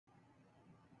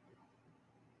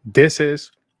This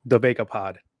is the Vega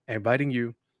Pod, inviting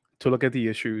you to look at the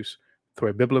issues through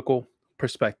a biblical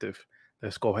perspective.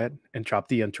 Let's go ahead and drop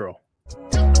the intro.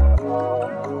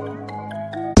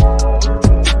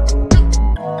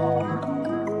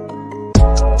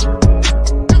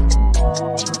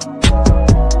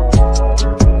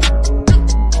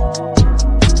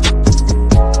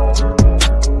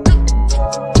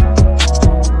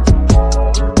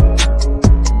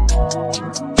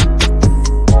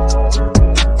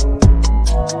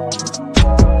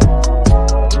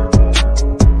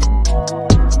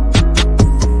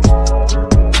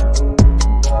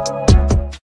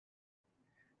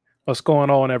 What's going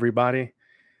on, everybody?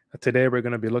 Today, we're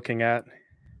going to be looking at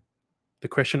the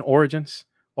Christian origins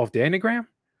of the Enneagram.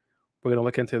 We're going to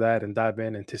look into that and dive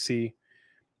in and to see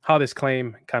how this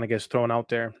claim kind of gets thrown out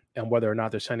there and whether or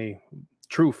not there's any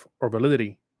truth or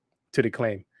validity to the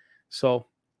claim. So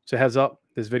heads up,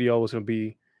 this video is going to be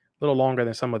a little longer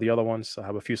than some of the other ones. I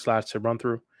have a few slides to run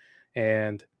through,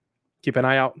 and keep an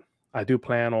eye out. I do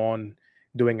plan on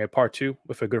doing a part 2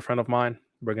 with a good friend of mine.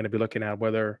 We're going to be looking at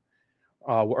whether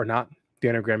or not the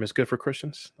Enneagram is good for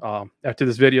Christians. After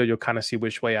this video, you'll kind of see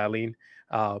which way I lean,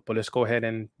 but let's go ahead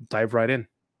and dive right in.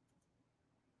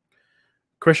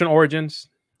 Christian origins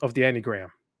of the Enneagram.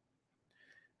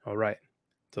 All right,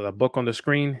 so the book on the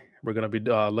screen, we're going to be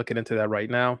looking into that right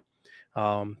now.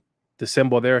 The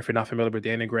symbol there, if you're not familiar with the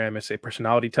Enneagram, is a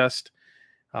personality test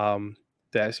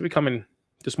that's becoming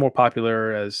just more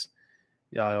popular as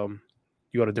you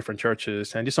go to different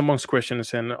churches and just amongst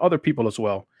Christians and other people as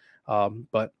well.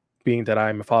 But being that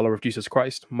I'm a follower of Jesus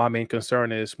Christ, my main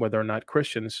concern is whether or not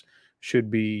Christians should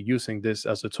be using this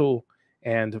as a tool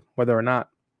and whether or not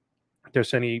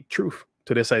there's any truth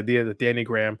to this idea that the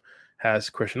Enneagram has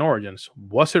Christian origins.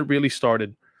 Was it really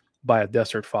started by a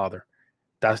desert father?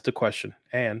 That's the question.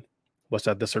 And was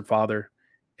that desert father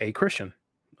a Christian?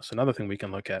 That's another thing we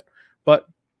can look at. But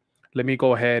let me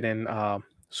go ahead and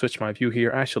switch my view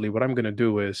here. Actually, what I'm going to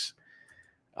do is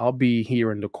I'll be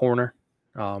here in the corner.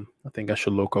 I think I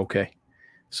should look okay.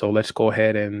 So let's go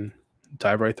ahead and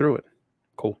dive right through it.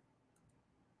 Cool.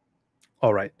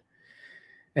 All right.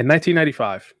 In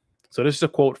 1995, so this is a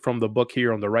quote from the book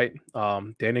here on the right,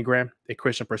 The Enneagram, A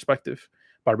Christian Perspective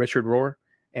by Richard Rohr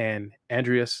and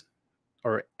Andreas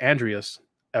Ebert.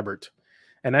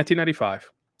 In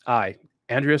 1995, I,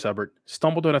 Andreas Ebert,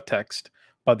 stumbled on a text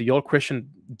by the old Christian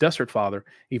desert father,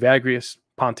 Evagrius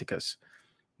Ponticus,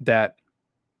 that,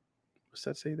 what's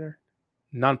that say there?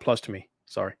 Nonplussed me,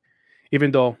 sorry.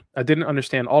 Even though I didn't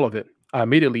understand all of it, I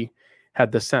immediately had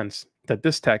the sense that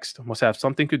this text must have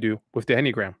something to do with the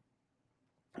Enneagram.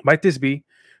 Might this be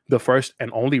the first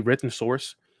and only written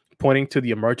source pointing to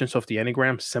the emergence of the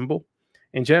Enneagram symbol?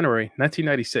 In January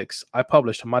 1996, I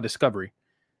published my discovery.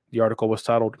 The article was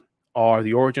titled, Are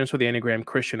the Origins of the Enneagram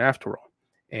Christian After All?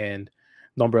 And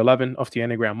number 11 of the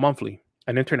Enneagram Monthly,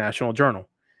 an international journal.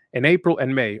 In April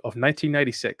and May of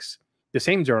 1996, the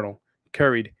same journal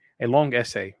carried a long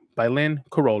essay by Lynn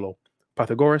Carollo,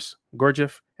 Pythagoras,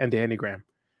 Gurdjieff, and the Enneagram.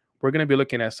 We're going to be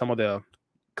looking at some of the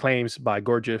claims by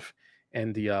Gurdjieff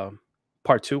and the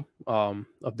part 2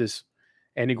 of this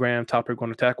Enneagram topic we're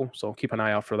going to tackle. So keep an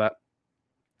eye out for that.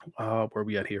 Where are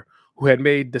we at here? Who had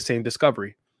made the same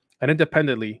discovery and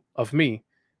independently of me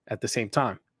at the same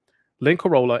time. Lynn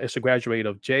Carollo is a graduate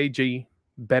of J.G.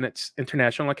 Bennett's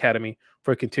International Academy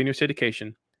for Continuous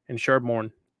Education in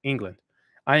Sherborne, England.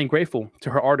 I am grateful to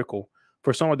her article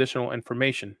for some additional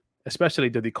information, especially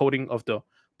the decoding of the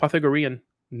Pythagorean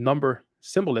number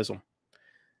symbolism.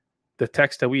 The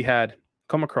text that we had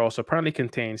come across apparently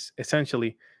contains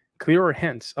essentially clearer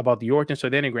hints about the origins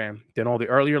of the Enneagram than all the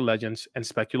earlier legends and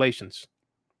speculations.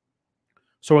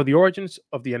 So are the origins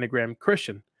of the Enneagram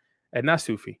Christian and not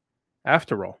Sufi?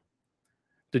 After all,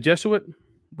 the Jesuit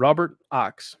Robert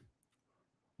Ox,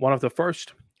 one of the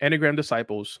first Enneagram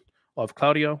disciples of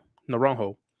Claudio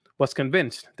Naranjo, was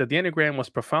convinced that the Enneagram was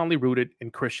profoundly rooted in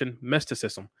Christian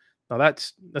mysticism. Now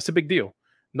that's a big deal.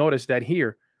 Notice that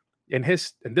here in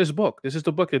this book, this is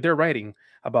the book that they're writing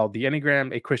about the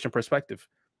Enneagram, A Christian Perspective.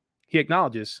 He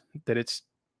acknowledges that it's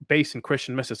based in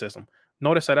Christian mysticism.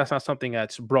 Notice that that's not something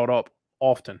that's brought up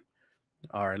often.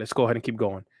 All right, let's go ahead and keep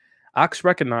going. Ox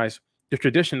recognized the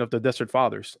tradition of the Desert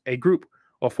Fathers, a group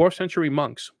of 4th century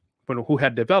monks who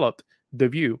had developed the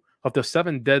view of the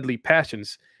 7 deadly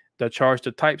passions that charged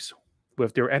the types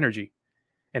with their energy.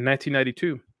 In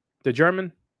 1992, the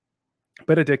German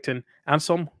Benedictine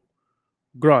Anselm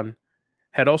Grun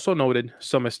had also noted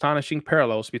some astonishing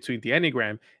parallels between the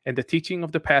Enneagram and the teaching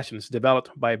of the passions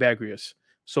developed by Evagrius.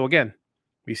 So again,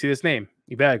 we see this name,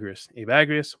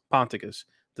 Evagrius Ponticus,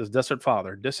 this desert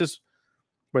father. This is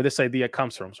where this idea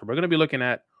comes from. So we're going to be looking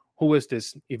at who is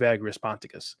this Evagrius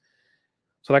Ponticus?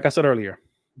 So like I said earlier,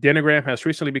 the Enneagram has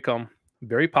recently become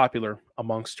very popular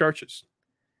amongst churches.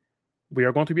 We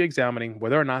are going to be examining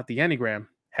whether or not the Enneagram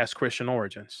has Christian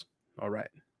origins. All right.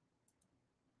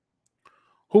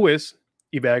 Who is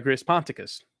Evagrius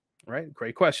Ponticus? All right,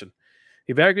 great question.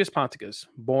 Evagrius Ponticus,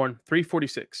 born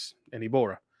 346 in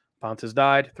Ebora. Pontus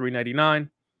died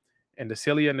 399 in the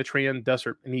Syria-Nitrian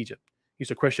desert in Egypt. He's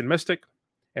a Christian mystic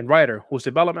and writer whose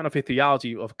development of a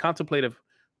theology of contemplative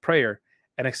prayer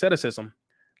and asceticism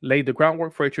laid the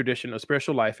groundwork for a tradition of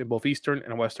spiritual life in both Eastern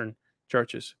and Western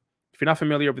churches. If you're not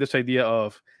familiar with this idea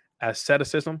of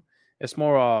asceticism, it's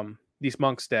more these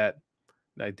monks that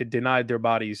denied their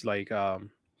bodies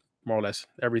more or less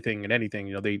everything and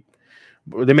anything. They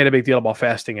made a big deal about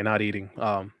fasting and not eating,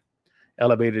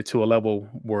 elevated to a level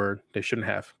where they shouldn't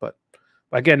have. But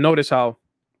again, notice how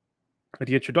at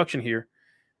the introduction here,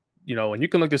 and you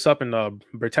can look this up in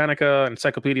Britannica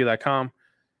encyclopedia.com,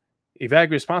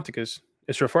 Evagrius Ponticus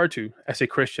is referred to as a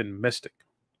Christian mystic.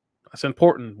 That's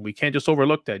important. We can't just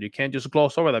overlook that. You can't just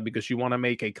gloss over that because you want to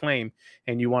make a claim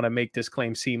and you want to make this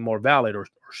claim seem more valid or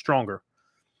stronger.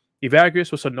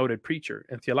 Evagrius was a noted preacher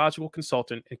and theological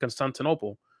consultant in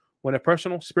Constantinople when a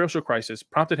personal spiritual crisis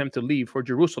prompted him to leave for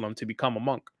Jerusalem to become a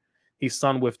monk. He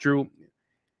soon withdrew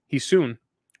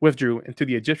into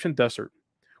the Egyptian desert,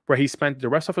 where he spent the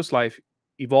rest of his life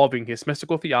evolving his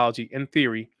mystical theology in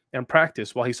theory and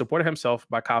practice while he supported himself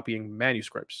by copying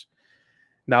manuscripts.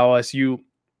 Now, as you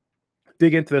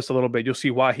dig into this a little bit, you'll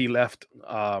see why he left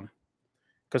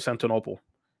Constantinople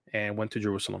and went to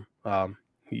Jerusalem.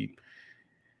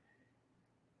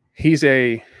 He's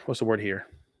a, what's the word here?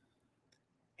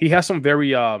 He has some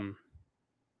very, I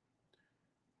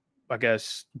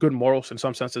guess, good morals in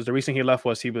some senses. The reason he left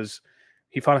was he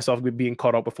found himself being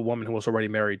caught up with a woman who was already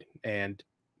married, and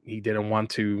he didn't want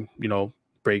to,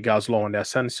 break God's law in that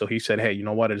sense. So he said, hey, you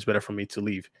know what? It is better for me to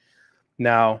leave.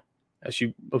 Now, if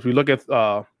we look at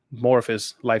more of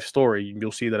his life story,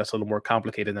 you'll see that it's a little more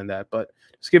complicated than that. But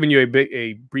it's giving you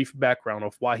a brief background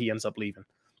of why he ends up leaving.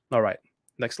 All right,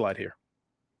 next slide here.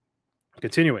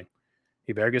 Continuing,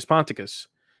 Evagrius Ponticus,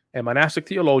 a monastic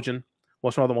theologian,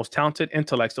 was one of the most talented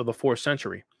intellects of the 4th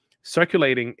century,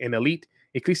 circulating in elite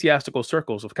ecclesiastical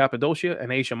circles of Cappadocia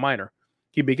and Asia Minor.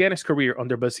 He began his career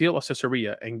under Basil of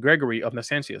Caesarea and Gregory of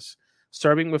Nazianzus,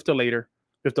 serving with the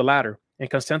latter in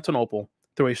Constantinople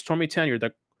through a stormy tenure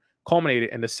that culminated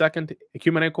in the Second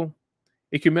Ecumenical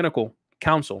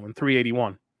Council in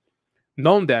 381.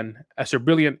 Known then as a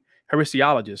brilliant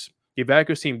heresiologist,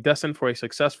 Evagrius seemed destined for a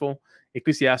successful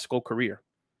ecclesiastical career.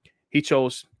 He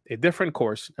chose a different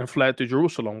course and fled to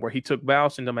Jerusalem, where he took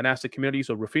vows in the monastic communities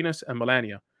of Rufinus and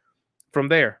Melania. From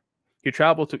there, he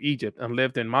traveled to Egypt and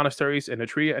lived in monasteries in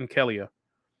Etruria and Kelia.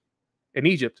 In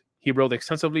Egypt, he wrote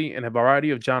extensively in a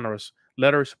variety of genres: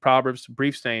 letters, proverbs,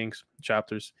 brief sayings,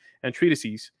 chapters, and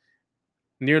treatises,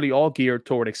 nearly all geared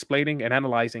toward explaining and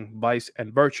analyzing vice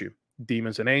and virtue,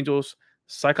 demons and angels,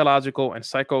 psychological and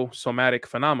psychosomatic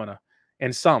phenomena,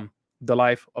 and some, the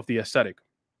life of the ascetic.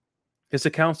 His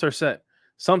accounts are set,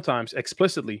 sometimes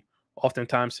explicitly,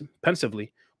 oftentimes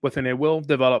pensively, within a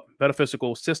well-developed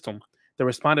metaphysical system that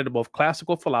responded to both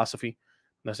classical philosophy,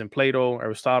 as in Plato,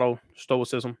 Aristotle,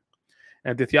 Stoicism,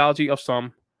 and the theology of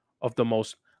some of the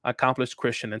most accomplished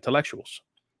Christian intellectuals: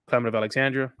 Clement of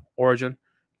Alexandria, Origen,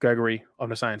 Gregory of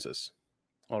Nazianzus.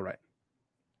 All right.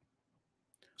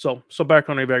 So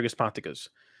background on Evagrius Ponticus.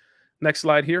 Next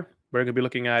slide here, we're going to be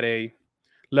looking at a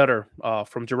letter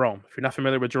from Jerome. If you're not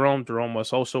familiar with Jerome, Jerome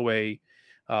was also a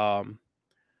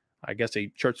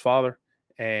church father,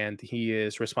 and he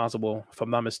is responsible, if I'm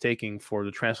not mistaken, for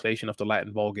the translation of the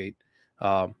Latin Vulgate.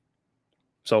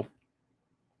 So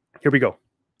here we go.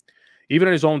 Even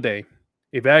in his own day,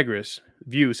 Evagrius'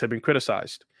 views have been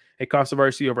criticized. A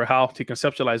controversy over how to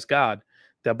conceptualize God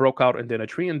that broke out in the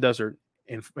Etruscan desert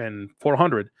in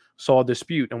 400 saw a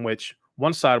dispute in which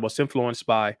one side was influenced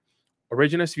by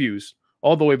Origenist views,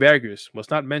 although Evagrius was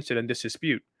not mentioned in this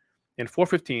dispute. In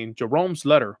 415, Jerome's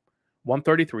letter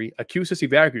 133 accuses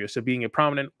Evagrius of being a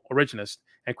prominent Origenist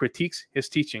and critiques his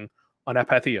teaching on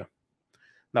apatheia.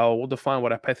 Now, we'll define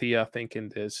what apatheia, I think, in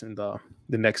the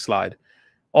next slide.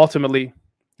 Ultimately,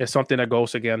 it's something that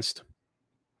goes against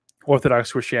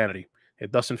Orthodox Christianity.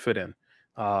 It doesn't fit in.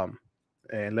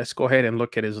 And let's go ahead and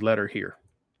look at his letter here.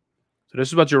 So this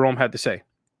is what Jerome had to say.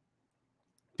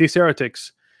 These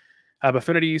heretics have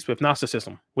affinities with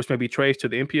Gnosticism, which may be traced to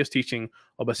the impious teaching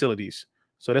of Basilides.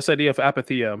 So this idea of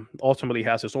apatheia ultimately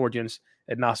has its origins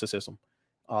in Gnosticism.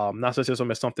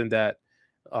 Gnosticism is something that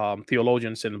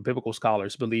theologians and biblical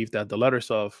scholars believe that the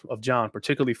letters of John,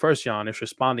 particularly 1 John, is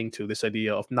responding to this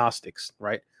idea of Gnostics,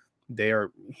 right?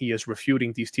 he is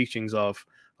refuting these teachings of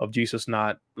Jesus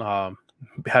not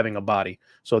having a body.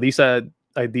 So these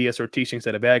ideas or teachings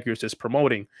that Evagrius is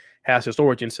promoting has its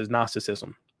origins as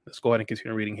Gnosticism. Let's go ahead and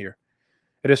continue reading here.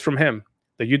 It is from him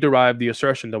that you derive the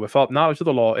assertion that without knowledge of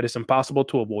the law, it is impossible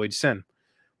to avoid sin.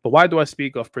 But why do I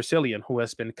speak of Priscillian, who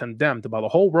has been condemned by the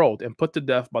whole world and put to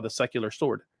death by the secular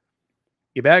sword?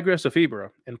 Evagrius of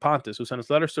Ibera in Pontus, who sends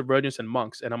letters to virgins and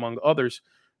monks, and among others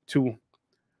to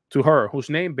her, whose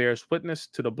name bears witness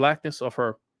to the blackness of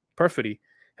her perfidy,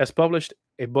 has published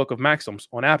a book of maxims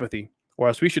on apathy, or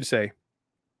as we should say,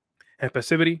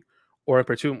 impassivity or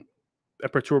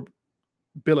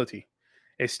imperturbability,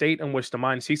 a state in which the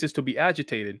mind ceases to be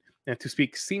agitated and to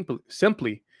speak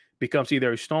simply becomes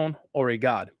either a stone or a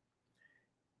god.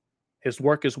 His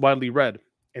work is widely read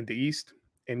in the East,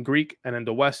 in Greek, and in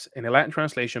the West in a Latin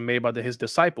translation made by his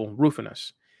disciple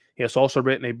Rufinus. He has also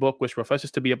written a book which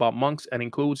professes to be about monks and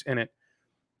includes in it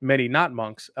many not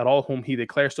monks at all whom he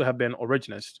declares to have been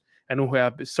Origenists and who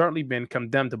have certainly been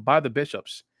condemned by the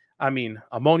bishops. I mean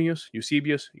Ammonius,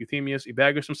 Eusebius, Euthemius,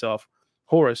 Evagrius himself,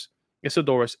 Horace,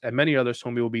 Isidorus, and many others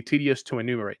whom it will be tedious to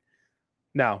enumerate.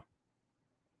 Now,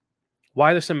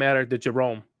 why does it matter that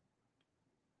Jerome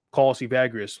calls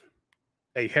Evagrius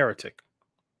a heretic,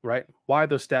 right? Why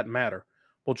does that matter?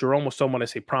 Well, Jerome was someone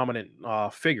as a prominent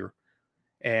figure,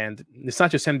 and it's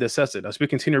not just him that says it. As we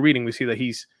continue reading, we see that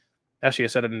he's actually, I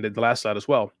said it in the last slide as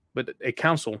well, but a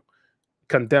council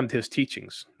condemned his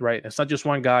teachings, right? It's not just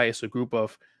one guy, it's a group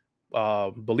of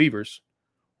believers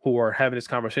who are having this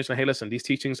conversation. Hey, listen, these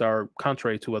teachings are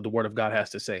contrary to what the Word of God has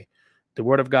to say. The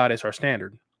Word of God is our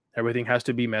standard. Everything has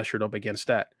to be measured up against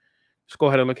that. Let's go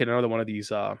ahead and look at another one of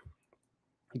these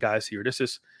guys here. This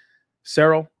is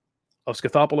Cyril of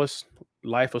Scythopolis,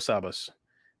 Life of Sabas.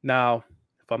 Now,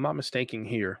 if I'm not mistaken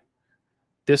here,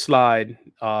 this slide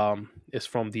is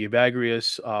from the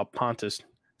Evagrius Pontus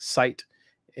site.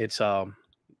 It's the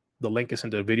link is in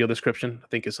the video description. I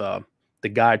think it's the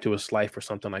guide to his life or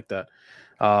something like that.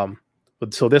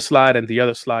 But so this slide and the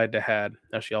other slide that had,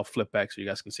 actually I'll flip back so you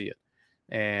guys can see it.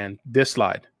 And this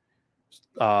slide,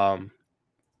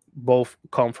 both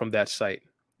come from that site.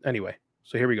 Anyway,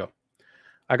 so here we go.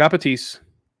 Agapetus,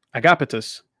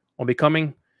 on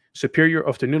becoming superior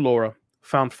of the new Laura,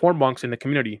 found 4 monks in the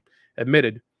community,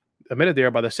 admitted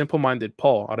there by the simple-minded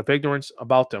Paul, out of ignorance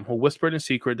about them, who whispered in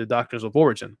secret the doctrines of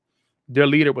Origen. Their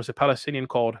leader was a Palestinian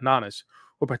called Nonus,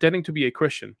 who, pretending to be a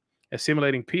Christian and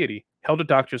simulating piety, held the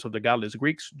doctrines of the godless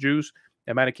Greeks, Jews,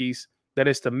 and Manichaees, that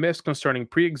is, the myths concerning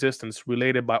pre-existence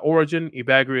related by Origen,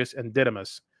 Evagrius, and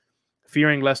Didymus.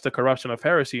 Fearing lest the corruption of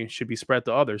heresy should be spread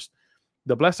to others,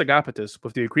 the blessed Agapetus,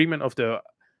 with the agreement of the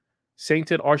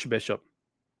sainted Archbishop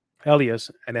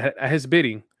Elias, and at his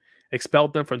bidding,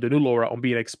 expelled them from the new Laura. On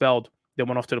being expelled, they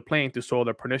went off to the plain to sow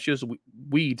their pernicious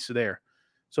weeds there.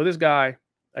 So this guy,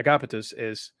 Agapetus,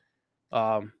 is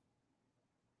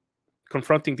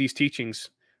confronting these teachings.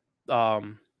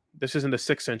 This is in the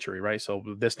 6th century, right? So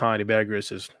this time,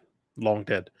 Evagrius is long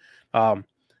dead.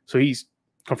 So he's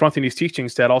confronting these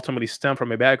teachings that ultimately stem from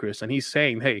Evagrius, and he's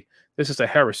saying, hey, this is a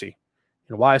heresy.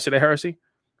 And why is it a heresy?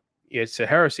 It's a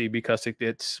heresy because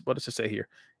it's, what does it say here?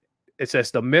 It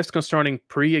says the myths concerning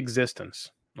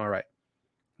pre-existence. All right.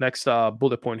 Next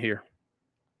bullet point here.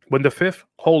 When the 5th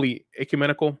Holy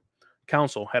Ecumenical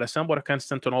Council had assembled at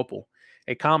Constantinople,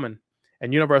 a common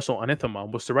and universal anathema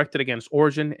was directed against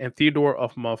Origen and Theodore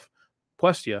of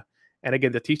Puestia, and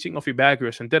again the teaching of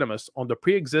Evagrius and Didymus on the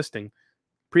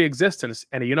pre-existence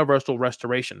and a universal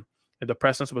restoration in the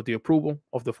presence with the approval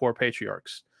of the 4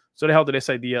 patriarchs. So they held to this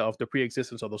idea of the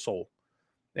pre-existence of the soul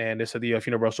and this idea of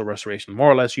universal restoration, more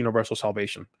or less universal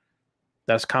salvation.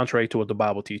 That's contrary to what the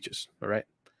Bible teaches. All right.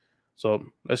 So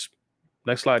let's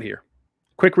next slide here.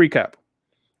 Quick recap.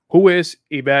 Who is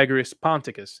Evagrius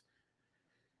Ponticus?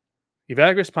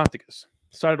 Evagrius Ponticus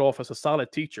started off as a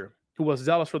solid teacher who was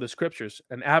zealous for the scriptures,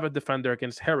 an avid defender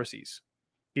against heresies.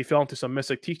 He fell into some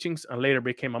mystic teachings and later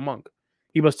became a monk.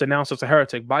 He was denounced as a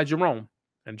heretic by Jerome,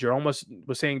 and Jerome was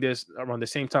saying this around the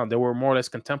same time. They were more or less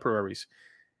contemporaries,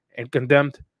 and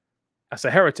condemned as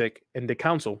a heretic in the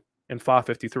council in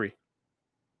 553.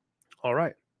 All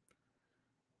right.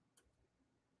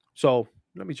 So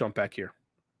let me jump back here.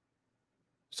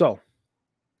 So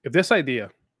if this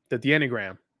idea that the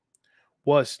Enneagram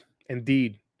was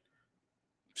indeed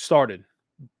started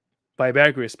by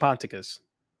Evagrius Ponticus,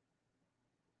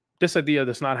 this idea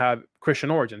does not have Christian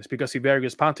origins because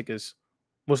Evagrius Ponticus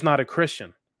was not a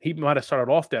Christian. He might have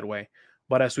started off that way,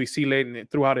 but as we see later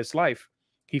throughout his life,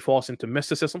 he falls into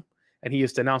mysticism and he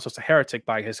is denounced as a heretic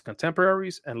by his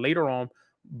contemporaries and later on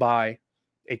by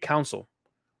a council,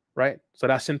 right? So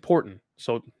that's important.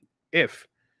 So if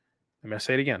Let me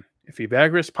say it again. If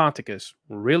Evagrius Ponticus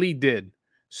really did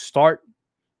start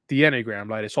the Enneagram,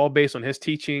 right, it's all based on his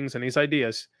teachings and his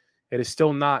ideas, it is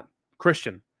still not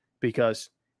Christian because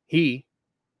he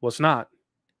was not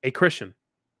a Christian.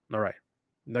 All right,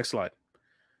 next slide.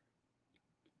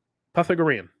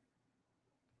 Pythagorean.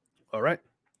 All right.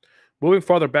 Moving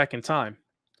farther back in time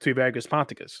to Evagrius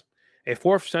Ponticus, a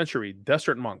 4th century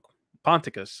Desert monk,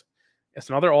 Ponticus is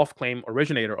another off-claim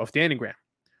originator of the Enneagram,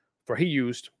 for he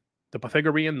used the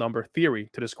Pythagorean number theory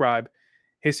to describe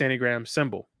his Enneagram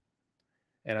symbol.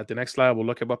 And at the next slide, we'll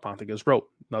look at what Ponticus wrote.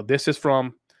 Now, this is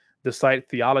from the site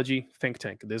Theology Think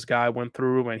Tank. This guy went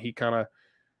through and he kind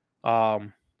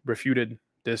of refuted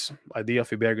this idea of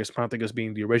Evagrius Ponticus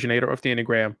being the originator of the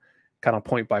Enneagram, kind of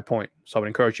point by point. So I would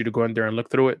encourage you to go in there and look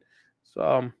through it.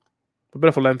 So, a bit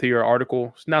of a lengthier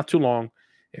article. It's not too long.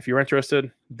 If you're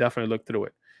interested, definitely look through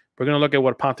it. We're going to look at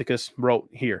what Ponticus wrote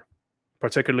here,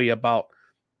 particularly about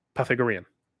Pythagorean.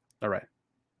 All right.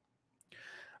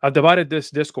 I've divided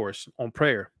this discourse on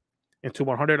prayer into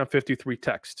 153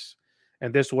 texts.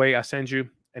 And this way, I send you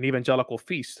an evangelical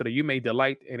feast so that you may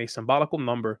delight in a symbolical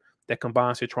number that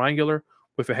combines a triangular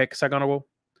with a hexagonal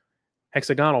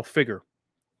figure.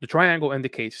 The triangle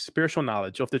indicates spiritual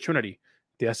knowledge of the Trinity.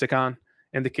 The hexagon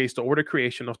indicates the ordered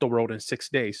creation of the world in 6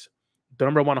 days. The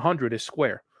number 100 is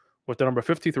square, with the number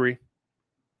 53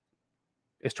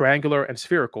 is triangular and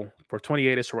spherical. For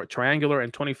 28 is triangular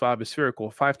and 25 is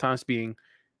spherical, 5 times being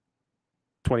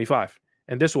 25.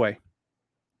 In this way,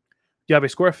 you have a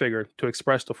square figure to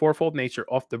express the fourfold nature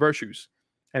of the virtues,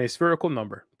 and a spherical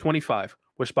number, 25,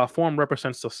 which by form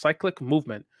represents the cyclic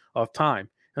movement of time,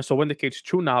 and so indicates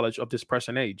true knowledge of this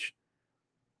present age.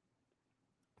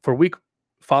 For week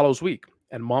follows week,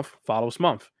 and month follows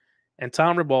month, and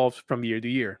time revolves from year to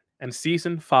year, and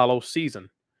season follows season,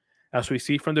 as we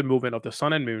see from the movement of the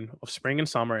sun and moon, of spring and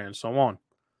summer, and so on.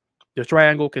 The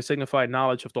triangle can signify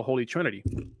knowledge of the Holy Trinity,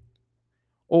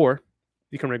 or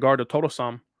you can regard the total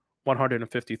sum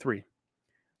 153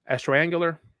 as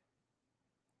triangular,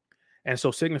 and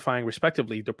so signifying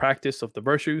respectively the practice of the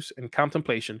virtues and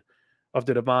contemplation of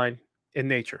the divine in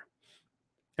nature,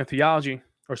 and theology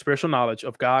or spiritual knowledge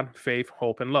of God, faith,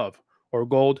 hope, and love, or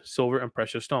gold, silver, and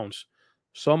precious stones.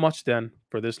 So much then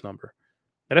for this number.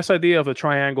 Now, this idea of the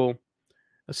triangle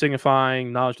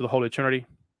signifying knowledge of the Holy Trinity,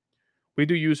 we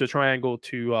do use a triangle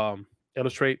to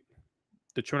illustrate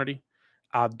the Trinity.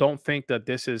 I don't think that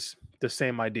this is the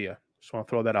same idea. Just want to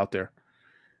throw that out there.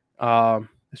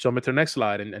 Let's jump into the next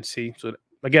slide and see. So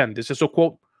again, this is a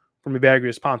quote from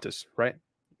Evagrius Ponticus, right?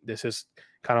 This is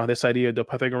kind of this idea of the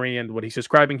Pythagorean, what he's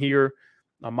describing here.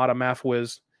 I'm not a math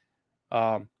whiz,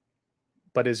 but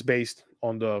it's based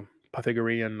on the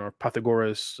Pythagorean or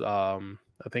Pythagoras.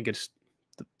 I think it's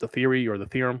the theory or the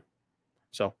theorem.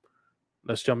 So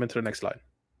let's jump into the next slide.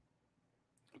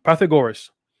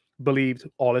 Pythagoras believed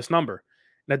all is number,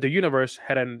 that the universe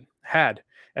had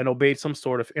and obeyed some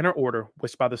sort of inner order,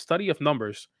 which by the study of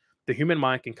numbers, the human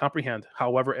mind can comprehend,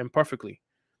 however imperfectly,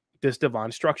 this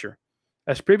divine structure.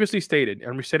 As previously stated,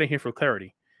 and restated here for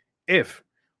clarity, if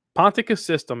Ponticus'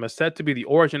 system is said to be the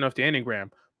origin of the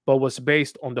Enneagram, but was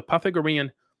based on the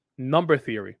Pythagorean number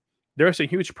theory, there is a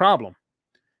huge problem.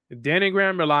 The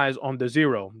Enneagram relies on the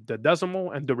 0, the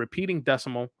decimal, and the repeating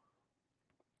decimal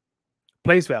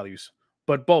place values,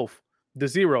 but both the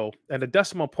 0 and the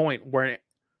decimal point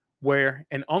were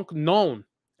an unknown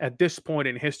at this point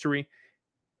in history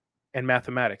and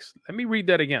mathematics. Let me read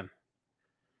that again.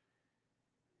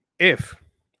 If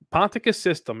Ponticus'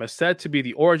 system is said to be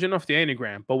the origin of the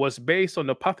Enneagram, but was based on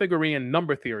the Pythagorean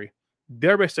number theory,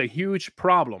 there is a huge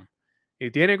problem.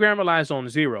 If the Enneagram relies on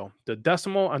 0, the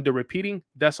decimal, and the repeating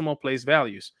decimal place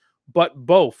values, but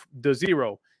both the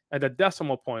 0 and the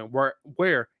decimal point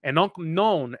were an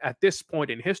unknown at this point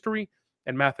in history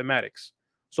and mathematics.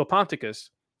 So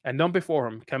Ponticus and none before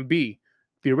him can be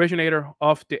the originator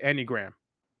of the Enneagram.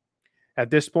 At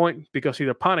this point, because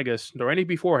neither Ponticus nor any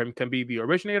before him can be the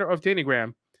originator of the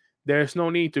Enneagram, there is no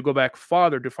need to go back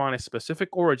farther to find a specific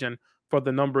origin for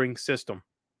the numbering system.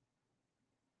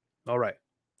 All right.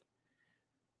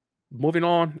 Moving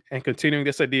on and continuing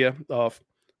this idea of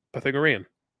Pythagorean.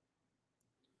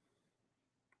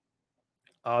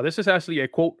 This is actually a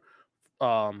quote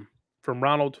from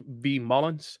Ronald V.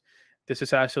 Mullins. This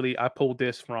is actually, I pulled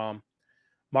this from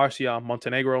Marcia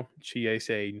Montenegro. She is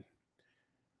a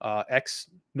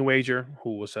ex-New Ager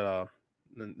who was an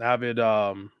avid,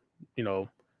 I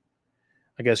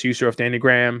guess, user of the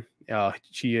Enneagram.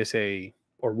 She is I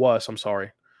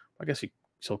guess she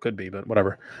still could be, but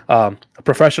whatever. A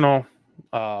professional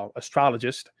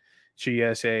astrologist. She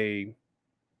is a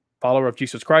follower of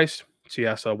Jesus Christ. She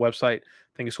has a website,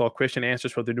 I think it's called Christian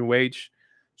Answers for the New Age.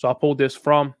 So I pulled this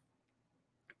from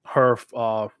her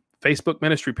Facebook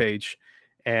ministry page,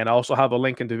 and I also have a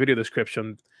link in the video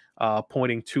description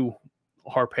pointing to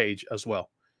her page as well.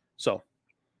 So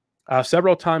I've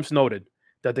several times noted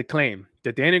that the claim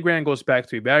that the Enneagram goes back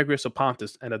to Evagrius of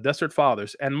Pontus and the Desert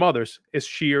Fathers and Mothers is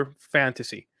sheer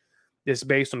fantasy. It's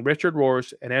based on Richard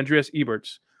Rohr's and Andreas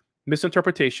Ebert's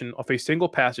misinterpretation of a single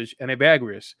passage in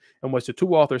Evagrius, in which the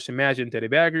two authors imagined that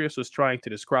Evagrius was trying to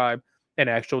describe an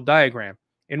actual diagram.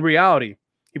 In reality,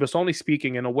 he was only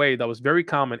speaking in a way that was very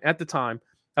common at the time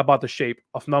about the shape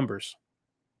of numbers.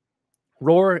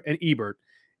 Rohr and Ebert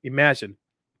imagined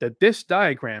that this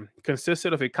diagram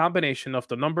consisted of a combination of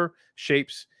the number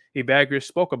shapes Evagrius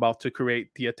spoke about to create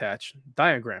the attached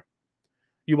diagram.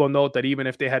 You will note that even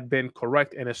if they had been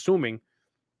correct in assuming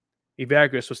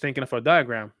Evagrius was thinking of a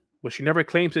diagram, which he never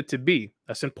claims it to be,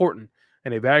 that's important.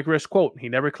 In Evagrius' quote, he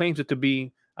never claims it to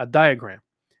be a diagram.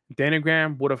 The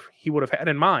Enneagram he would have had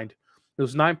in mind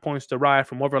those 9 points derived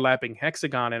from overlapping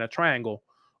hexagon and a triangle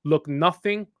look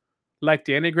nothing like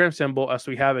the Enneagram symbol as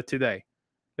we have it today.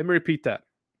 Let me repeat that.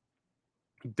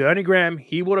 The Enneagram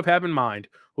he would have had in mind,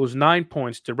 whose 9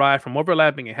 points derived from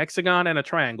overlapping a hexagon and a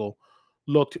triangle,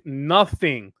 looked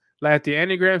nothing like the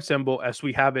Enneagram symbol as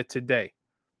we have it today.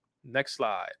 Next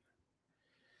slide.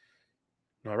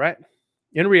 All right.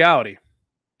 In reality,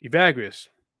 Evagrius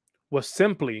was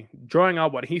simply drawing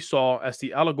out what he saw as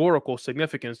the allegorical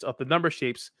significance of the number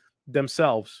shapes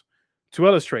themselves to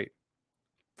illustrate.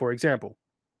 For example,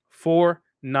 4,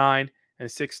 9,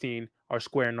 and 16 are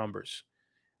square numbers.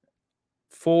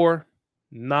 4,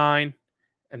 9,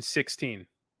 and 16.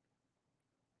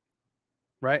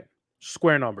 Right?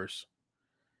 Square numbers.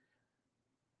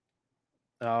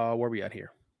 Where are we at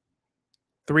here?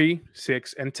 3,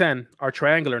 6, and 10 are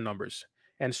triangular numbers,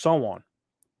 and so on.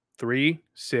 3,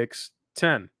 6,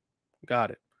 10.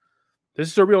 Got it. This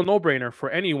is a real no-brainer for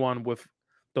anyone with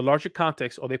the larger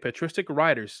context of the patristic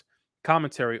writer's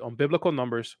commentary on biblical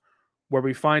numbers, where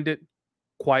we find it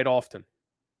quite often.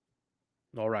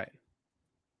 All right.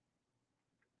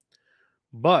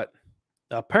 But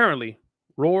apparently,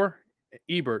 Rohr and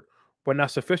Ebert were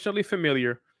not sufficiently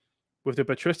familiar with the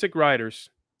patristic writer's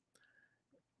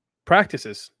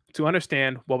practices to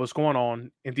understand what was going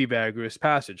on in the Evagrius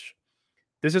passage.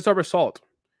 This is a result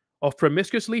of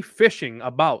promiscuously fishing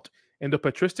about in the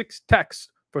patristic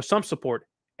text for some support,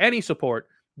 any support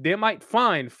they might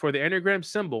find for the Enneagram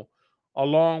symbol,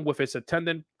 along with its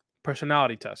attendant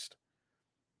personality test.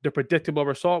 The predictable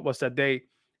result was that they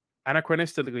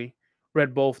anachronistically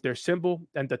read both their symbol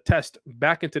and the test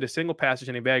back into the single passage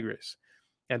in Evagrius,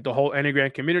 and the whole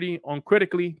Enneagram community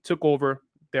uncritically took over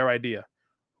their idea.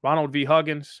 Ronald V.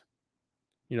 Huggins,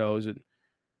 is it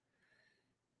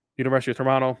University of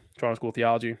Toronto School of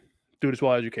Theology? Dude is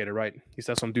well educated, right? He's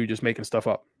not some dude just making stuff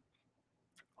up.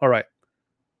 All right.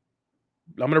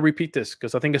 I'm going to repeat this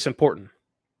because I think it's important.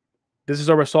 This is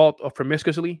a result of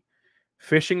promiscuously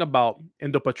fishing about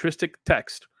in the patristic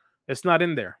text. It's not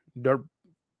in there. They're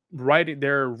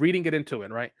reading it into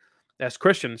it, right? As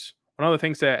Christians, one of the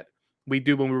things that we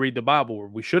do when we read the Bible, or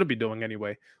we should be doing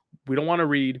anyway, we don't want to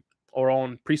read our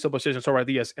own presuppositions or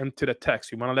ideas into the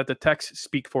text. We want to let the text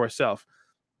speak for itself.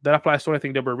 That applies to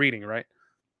anything that we're reading, right?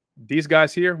 These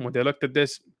guys here, when they looked at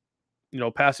this,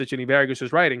 passage in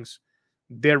Evagrius' writings,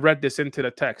 they read this into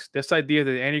the text. This idea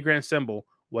that the Enneagram symbol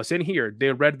was in here,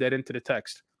 they read that into the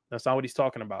text. That's not what he's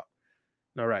talking about.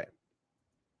 All right.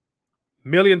 $1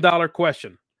 million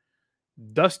question.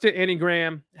 Does the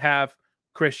Enneagram have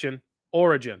Christian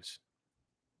origins?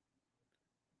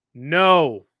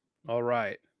 No. All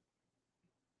right.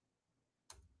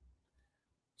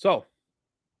 So,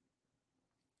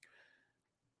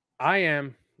 I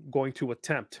am going to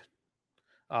attempt.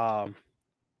 You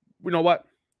know what?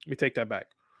 Let me take that back.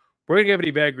 We're going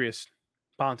to give Evagrius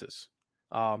Pontus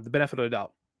the benefit of the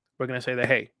doubt. We're going to say that,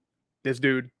 hey, this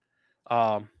dude,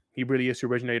 he really is the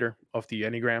originator of the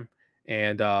Enneagram.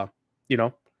 And,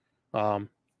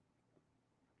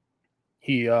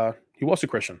 he was a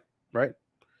Christian, right?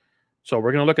 So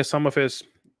we're going to look at some of his,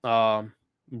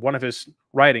 one of his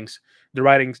writings, the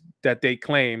writings that they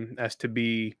claim as to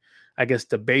be, I guess,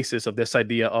 the basis of this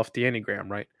idea of the Enneagram,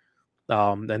 right?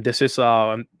 And this is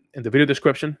in the video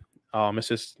description.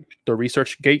 This is the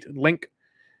ResearchGate link.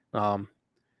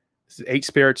 This is 8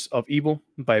 Spirits of Evil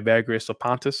by Evagrius of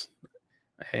Pontus.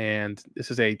 And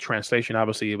this is a translation.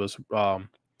 Obviously, it was, I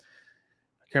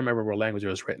can't remember what language it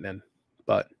was written in.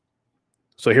 But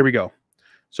so here we go.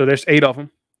 So there's 8 of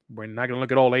them. We're not going to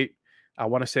look at all 8. I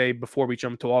want to say before we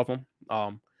jump to all of them,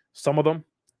 some of them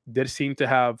did seem to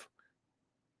have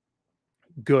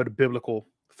good biblical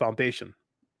foundation.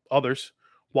 Others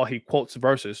while he quotes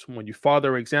verses. When you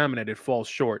farther examine it, it falls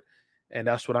short. And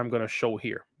that's what I'm going to show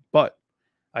here. But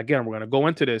again, we're going to go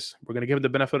into this. We're going to give it the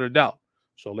benefit of the doubt.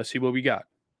 So let's see what we got.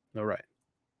 All right.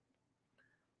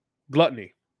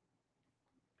 Gluttony.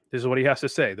 This is what he has to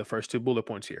say, the first 2 bullet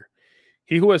points here.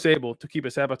 He who is able to keep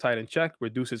his appetite in check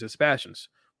reduces his passions,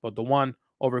 but the one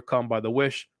overcome by the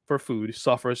wish for food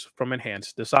suffers from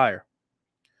enhanced desire.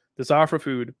 Desire for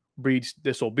food breeds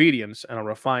disobedience, and a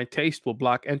refined taste will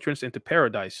block entrance into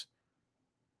paradise.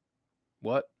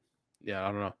 What? Yeah,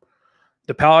 I don't know.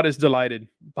 The palate is delighted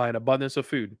by an abundance of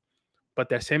food, but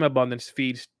that same abundance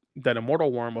feeds that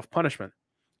immortal worm of punishment.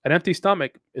 An empty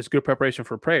stomach is good preparation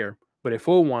for prayer, but a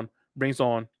full one brings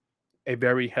on a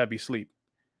very heavy sleep.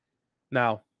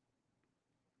 Now,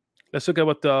 let's look at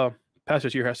what the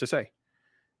passage here has to say.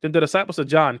 Then the disciples of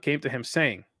John came to him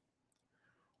saying,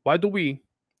 why do we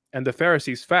and the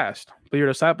Pharisees fast, but your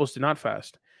disciples do not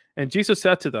fast? And Jesus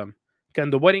said to them, can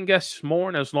the wedding guests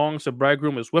mourn as long as the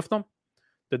bridegroom is with them?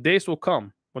 The days will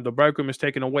come when the bridegroom is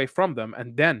taken away from them,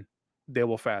 and then they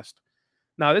will fast.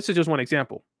 Now, this is just one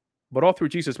example, but all through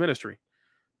Jesus' ministry,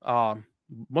 a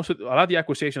lot of the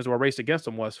accusations that were raised against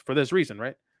him was for this reason,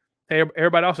 right? Hey,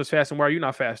 everybody else is fasting. Why are you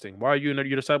not fasting? Why are you and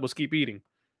your disciples keep eating?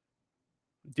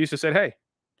 Jesus said, hey,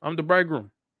 I'm the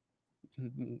bridegroom.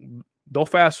 Don't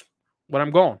fast when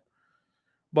I'm gone.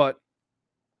 But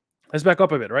let's back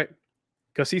up a bit, right?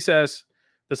 Because he says,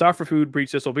 desire for food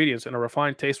breeds disobedience, and a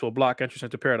refined taste will block entrance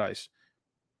into paradise.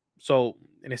 So,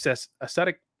 and it says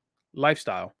ascetic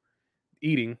lifestyle,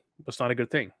 eating was not a good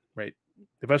thing, right?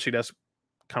 Eventually, that's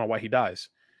kind of why he dies.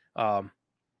 But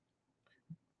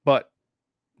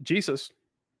Jesus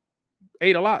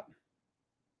ate a lot.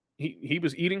 He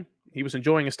was eating, he was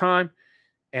enjoying his time,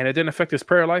 and it didn't affect his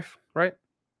prayer life, right?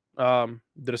 The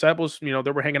disciples, they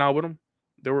were hanging out with him,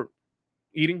 they were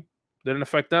eating, didn't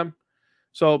affect them.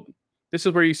 So this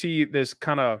is where you see this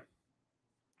kind of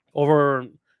over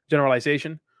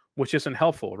generalization, which isn't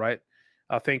helpful, right?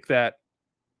 I think that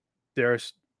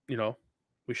there's,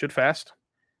 we should fast,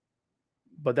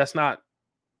 but it's not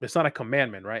a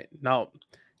commandment, right? Now,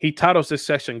 he titles this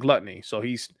section gluttony. So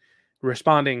he's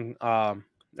responding,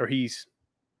 or he's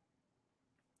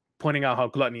pointing out how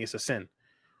gluttony is a sin.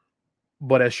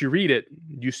 But as you read it,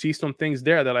 you see some things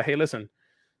there that are like, hey, listen,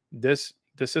 this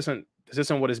isn't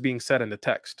what is being said in the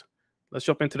text. Let's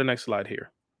jump into the next slide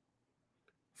here.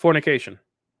 Fornication.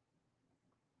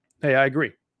 Hey, I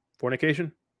agree.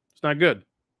 Fornication, it's not good.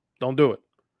 Don't do it.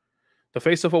 The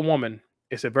face of a woman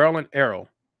is a virulent arrow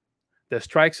that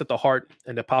strikes at the heart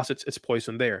and deposits its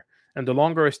poison there. And the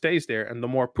longer it stays there, and the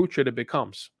more putrid it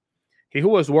becomes. He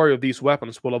who is wary of these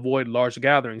weapons will avoid large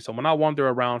gatherings and will not wander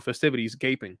around festivities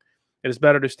gaping. It is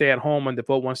better to stay at home and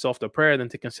devote oneself to prayer than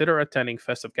to consider attending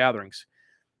festive gatherings.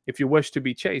 If you wish to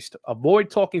be chaste, avoid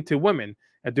talking to women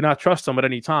and do not trust them at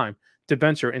any time to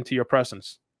venture into your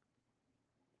presence.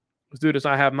 This dude does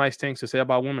not have nice things to say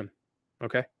about women.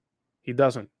 Okay? He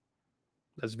doesn't.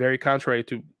 That's very contrary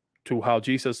to how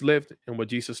Jesus lived and what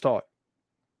Jesus taught.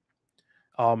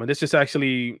 And this is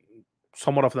actually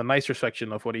somewhat of the nicer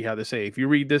section of what he had to say. If you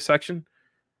read this section,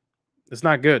 it's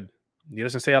not good. He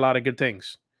doesn't say a lot of good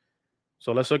things.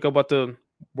 So let's look at what the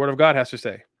Word of God has to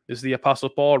say. This is the Apostle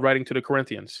Paul writing to the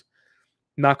Corinthians.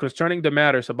 Now concerning the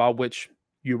matters about which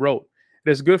you wrote, it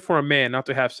is good for a man not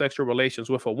to have sexual relations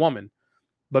with a woman,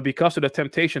 but because of the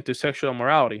temptation to sexual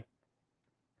immorality,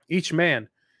 each man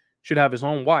should have his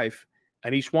own wife,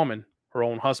 and each woman her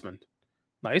own husband.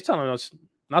 Now he's telling us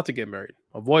not to get married.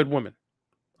 Avoid women.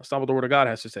 That's not what the Word of God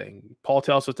has to say. Paul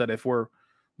tells us that if we're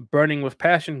burning with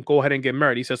passion, go ahead and get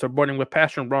married. He says, we're burning with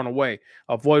passion, run away.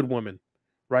 Avoid women,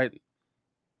 right?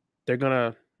 They're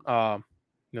gonna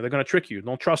trick you.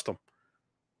 Don't trust them.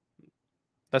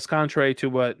 That's contrary to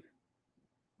what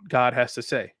God has to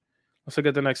say. Let's look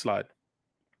at the next slide.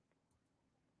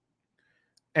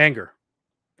 Anger.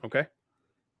 Okay.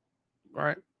 All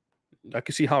right. I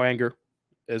can see how anger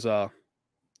is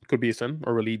could be a sin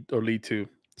or lead to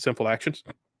sinful actions.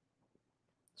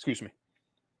 Excuse me.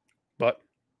 But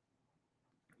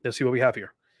let's see what we have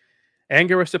here.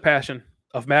 Anger is the passion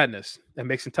of madness and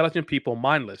makes intelligent people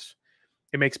mindless.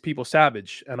 It makes people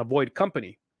savage and avoid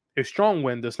company. A strong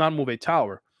wind does not move a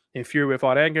tower, and fury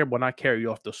without anger will not carry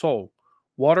off the soul.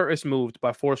 Water is moved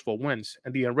by forceful winds,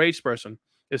 and the enraged person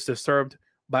is disturbed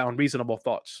by unreasonable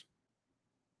thoughts.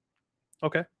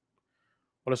 Okay.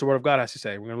 What does the Word of God has to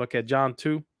say? We're going to look at John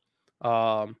 2,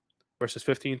 verses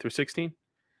 15 through 16.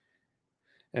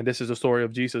 And this is the story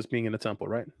of Jesus being in the temple,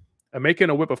 right? And making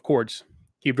a whip of cords,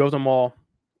 he drove them all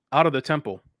out of the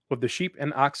temple with the sheep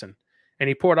and oxen. And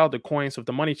he poured out the coins of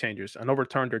the money changers and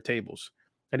overturned their tables.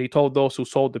 And he told those who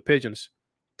sold the pigeons,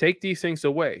 Take these things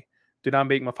away. Do not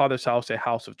make my Father's house a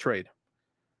house of trade.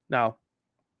 Now,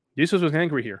 Jesus was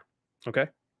angry here. Okay.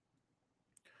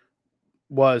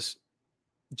 Was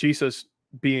Jesus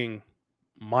being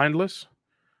mindless?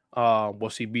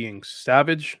 Was he being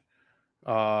savage?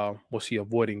 Was he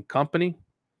avoiding company?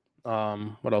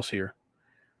 What else here?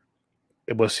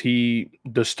 Was he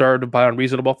disturbed by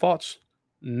unreasonable thoughts?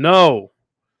 No.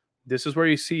 This is where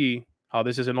you see how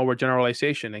this is an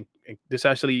overgeneralization, and this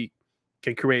actually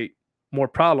can create more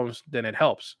problems than it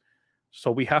helps.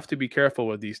 So we have to be careful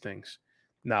with these things.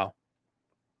 Now,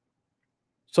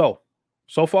 so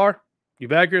far,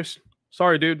 Evagrius,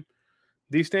 sorry, dude.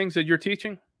 These things that you're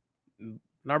teaching,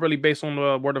 not really based on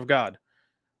the word of God.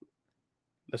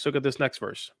 Let's look at this next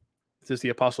verse. This is the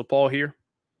Apostle Paul here,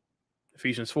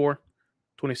 Ephesians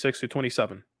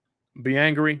 4:26-27. Be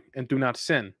angry and do not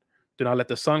sin. Do not let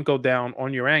the sun go down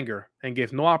on your anger, and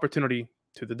give no opportunity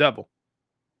to the devil.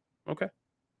 Okay.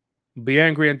 Be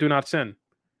angry and do not sin.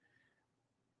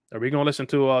 Are we going to listen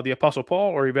to the Apostle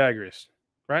Paul or Evagrius?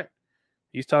 Right?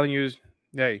 He's telling you,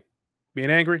 hey,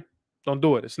 being angry, don't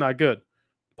do it. It's not good.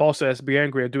 Paul says, be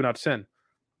angry and do not sin.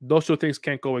 Those two things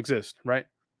can't coexist, right?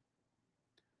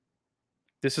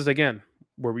 This is, again,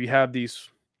 where we have these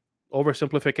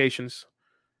oversimplifications,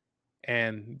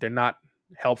 and they're not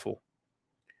helpful.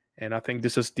 And I think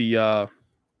this is the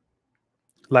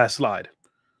last slide.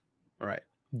 All right.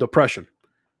 Depression.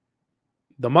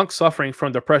 The monk suffering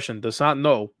from depression does not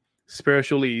know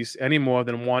spiritual ease any more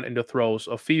than one in the throes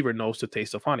of fever knows the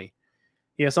taste of honey.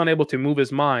 He is unable to move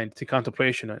his mind to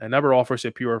contemplation and never offers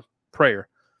a pure prayer.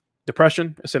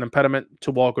 Depression is an impediment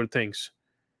to all good things.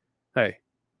 Hey,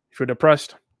 if you're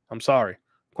depressed, I'm sorry.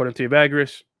 According to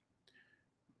Evagrius,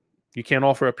 you can't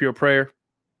offer a pure prayer,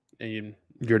 and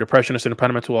your depression is an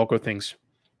impediment to all good things.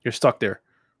 You're stuck there.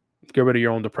 Get rid of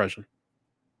your own depression.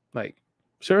 Like,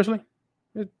 seriously?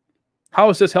 How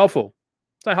is this helpful?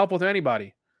 It's not helpful to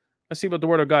anybody. Let's see what the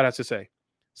word of God has to say.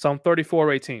 Psalm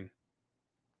 34:18.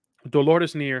 The Lord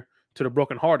is near to the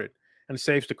brokenhearted and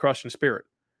saves the crushed in spirit.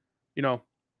 You know,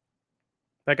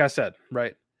 like I said,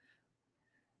 right?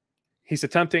 He's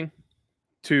attempting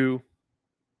to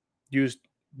use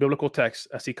biblical text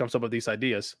as he comes up with these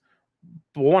ideas.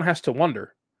 But one has to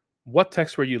wonder, what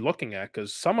text were you looking at?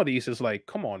 Because some of these is like,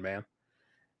 come on, man.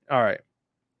 All right.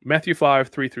 Matthew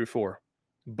 5:3-4.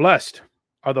 Blessed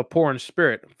are the poor in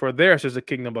spirit, for theirs is the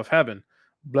kingdom of heaven.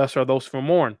 Blessed are those who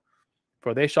mourn,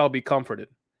 for they shall be comforted.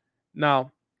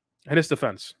 Now, in his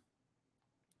defense,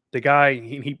 the guy,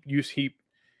 he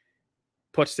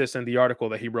puts this in the article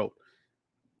that he wrote.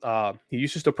 He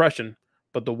uses depression,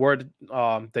 but the word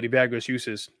that Evagrius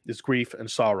uses is grief and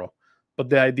sorrow. But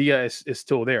the idea is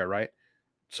still there, right?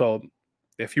 So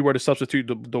if you were to substitute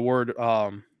the word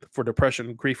for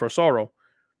depression, grief, or sorrow,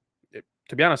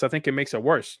 to be honest, I think it makes it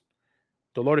worse.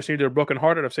 The Lord is near to the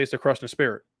brokenhearted, and saves the crushed in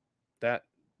spirit. That,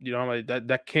 you know,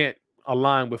 that can't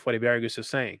align with what Evagrius is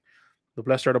saying. The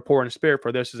blessed are the poor in spirit,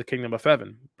 for theirs is the kingdom of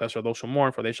heaven. Blessed are those who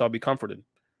mourn, for they shall be comforted.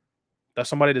 That's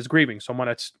somebody that's grieving, someone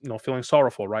that's, you know, feeling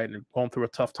sorrowful, right, and going through a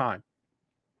tough time.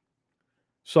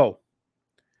 So,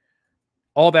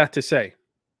 all that to say,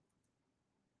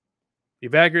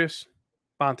 Evagrius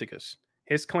Ponticus,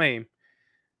 his claim,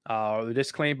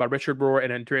 this claim by Richard Rohr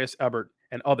and Andreas Ebert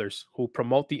and others who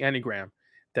promote the Enneagram,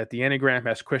 that the Enneagram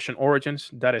has Christian origins,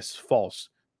 that is false.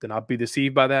 Do not be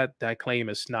deceived by that. That claim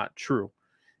is not true.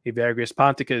 Evagrius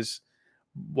Ponticus,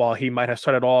 while he might have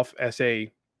started off as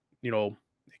a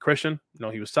Christian,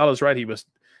 he was zealous, right? He was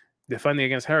defending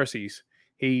against heresies.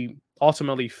 He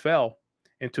ultimately fell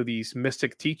into these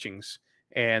mystic teachings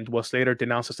and was later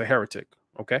denounced as a heretic.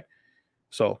 Okay,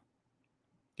 so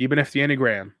even if the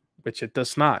Enneagram, which it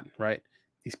does not, right?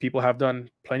 These people have done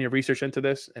plenty of research into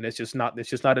this, and it's just not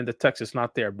in the text. It's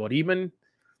not there. But even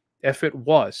if it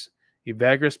was,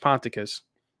 Evagrius Ponticus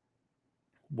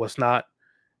was not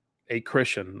a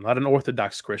Christian, not an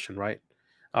Orthodox Christian, right?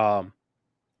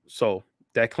 So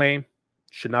that claim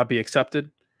should not be accepted.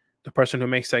 The person who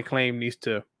makes that claim needs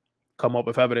to come up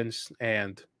with evidence,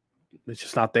 and it's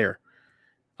just not there.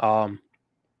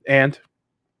 And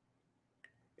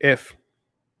if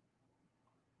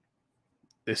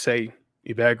they say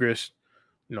Evagrius,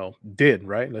 did,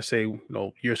 right? Let's say,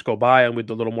 years go by and we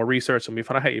do a little more research and we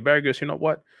find out, hey, Evagrius, you know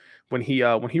what? When he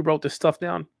wrote this stuff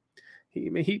down, he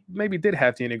maybe did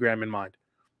have the Enneagram in mind.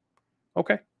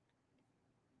 Okay.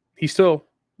 He still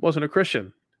wasn't a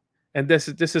Christian. And this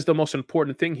is the most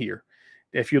important thing here.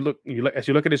 If you look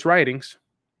at his writings,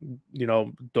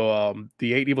 the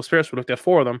 8 evil spirits, we looked at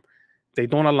 4 of them, they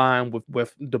don't align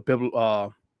with the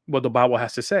Bible, what the Bible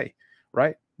has to say,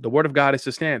 right? The word of God is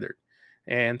the standard.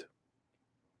 And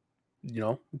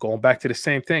going back to the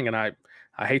same thing, and I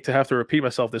hate to have to repeat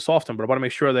myself this often, but I want to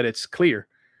make sure that it's clear.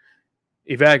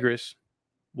 Evagrius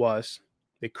was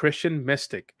a Christian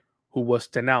mystic who was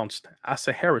denounced as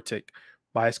a heretic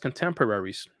by his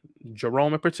contemporaries,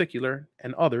 Jerome in particular,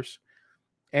 and others,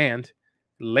 and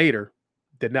later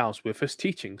denounced with his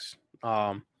teachings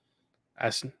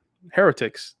as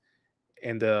heretics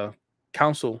in the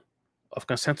Council of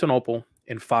Constantinople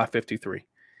in 553.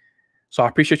 So I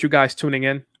appreciate you guys tuning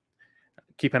in.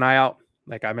 Keep an eye out.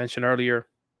 Like I mentioned earlier,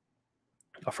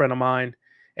 a friend of mine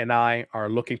and I are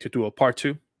looking to do a part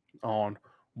 2 on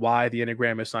why the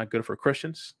Enneagram is not good for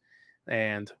Christians.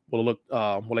 And we'll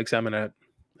examine a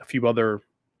few other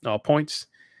points.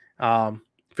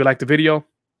 If you like the video,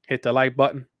 hit the like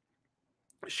button,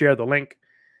 share the link,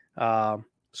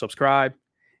 subscribe.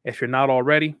 If you're not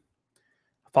already,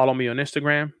 follow me on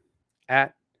Instagram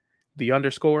at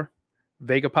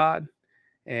 _Vegapod.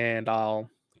 And I'll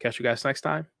catch you guys next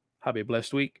time. Have a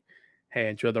blessed week. Hey,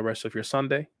 enjoy the rest of your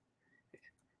Sunday.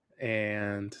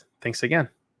 And thanks again.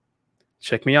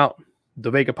 Check me out,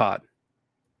 the Vegapod.